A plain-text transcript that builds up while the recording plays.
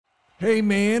Hey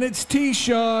man, it's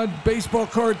T-Sean, Baseball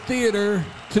Card Theater.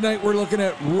 Tonight we're looking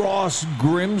at Ross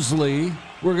Grimsley.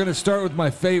 We're going to start with my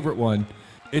favorite one.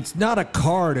 It's not a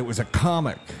card, it was a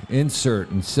comic insert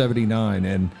in '79.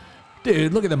 And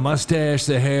dude, look at the mustache,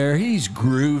 the hair, he's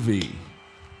groovy.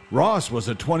 Ross was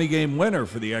a 20-game winner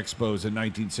for the Expos in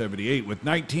 1978 with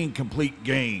 19 complete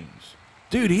games.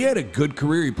 Dude, he had a good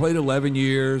career. He played 11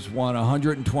 years, won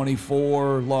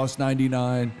 124, lost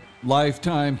 99.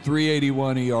 Lifetime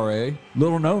 381 ERA.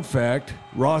 Little known fact,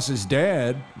 Ross's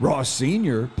dad, Ross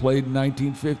Sr., played in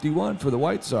 1951 for the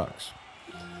White Sox.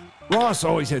 Ross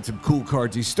always had some cool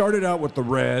cards. He started out with the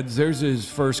Reds. There's his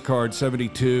first card,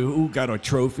 72. Ooh, got a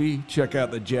trophy. Check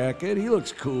out the jacket. He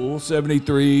looks cool.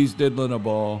 73's diddling a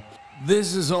ball.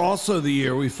 This is also the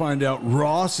year we find out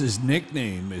Ross's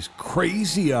nickname is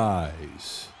Crazy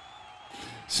Eyes.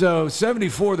 So,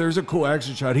 74, there's a cool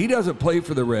action shot. He doesn't play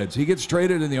for the Reds. He gets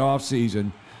traded in the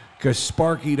offseason because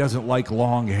Sparky doesn't like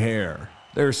long hair.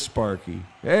 There's Sparky.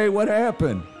 Hey, what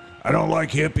happened? I don't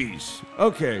like hippies.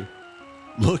 Okay.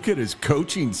 Look at his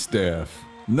coaching staff.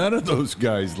 None of those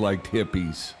guys liked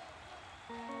hippies.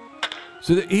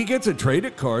 So he gets a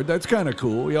traded card. That's kind of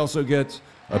cool. He also gets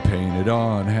a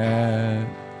painted-on hat.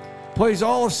 Plays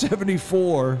all of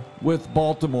 74 with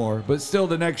Baltimore, but still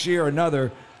the next year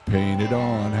another painted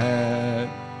on hat.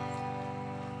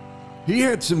 He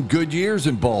had some good years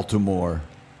in Baltimore.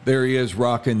 There he is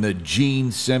rocking the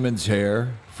Gene Simmons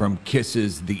hair from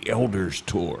Kiss's The Elders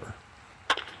Tour.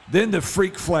 Then the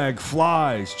freak flag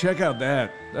flies. Check out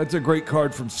that. That's a great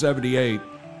card from 78.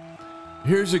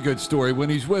 Here's a good story.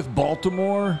 When he's with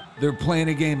Baltimore, they're playing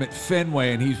a game at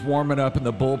Fenway and he's warming up in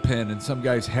the bullpen and some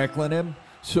guy's heckling him.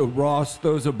 So Ross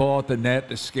throws a ball at the net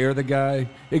to scare the guy.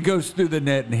 It goes through the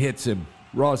net and hits him.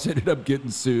 Ross ended up getting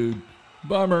sued.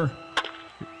 Bummer.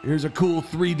 Here's a cool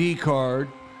 3D card.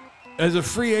 As a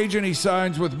free agent, he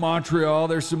signs with Montreal.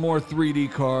 There's some more 3D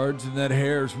cards, and that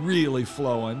hair's really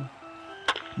flowing.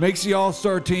 Makes the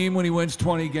All-Star team when he wins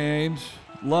 20 games.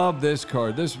 Love this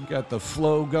card. This got the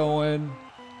flow going.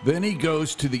 Then he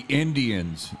goes to the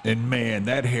Indians, and man,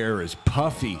 that hair is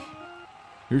puffy.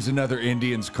 Here's another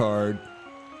Indians card.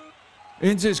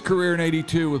 Ends his career in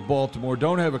 '82 with Baltimore.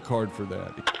 Don't have a card for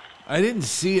that. I didn't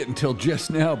see it until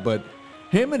just now, but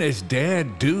him and his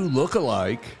dad do look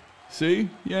alike. See?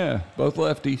 Yeah, both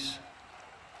lefties.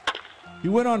 He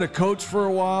went on to coach for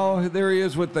a while. There he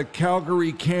is with the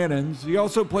Calgary Cannons. He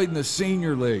also played in the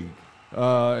Senior League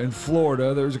in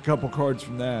Florida. There's a couple cards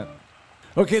from that.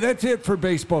 Okay, that's it for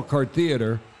Baseball Card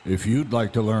Theater. If you'd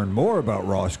like to learn more about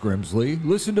Ross Grimsley,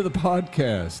 listen to the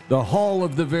podcast, The Hall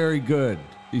of the Very Good.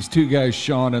 These two guys,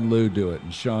 Sean and Lou, do it,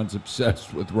 and Sean's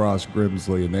obsessed with Ross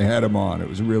Grimsley, and they had him on. It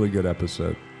was a really good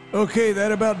episode. Okay,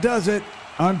 that about does it.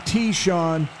 I'm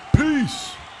T-Sean.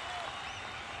 Peace.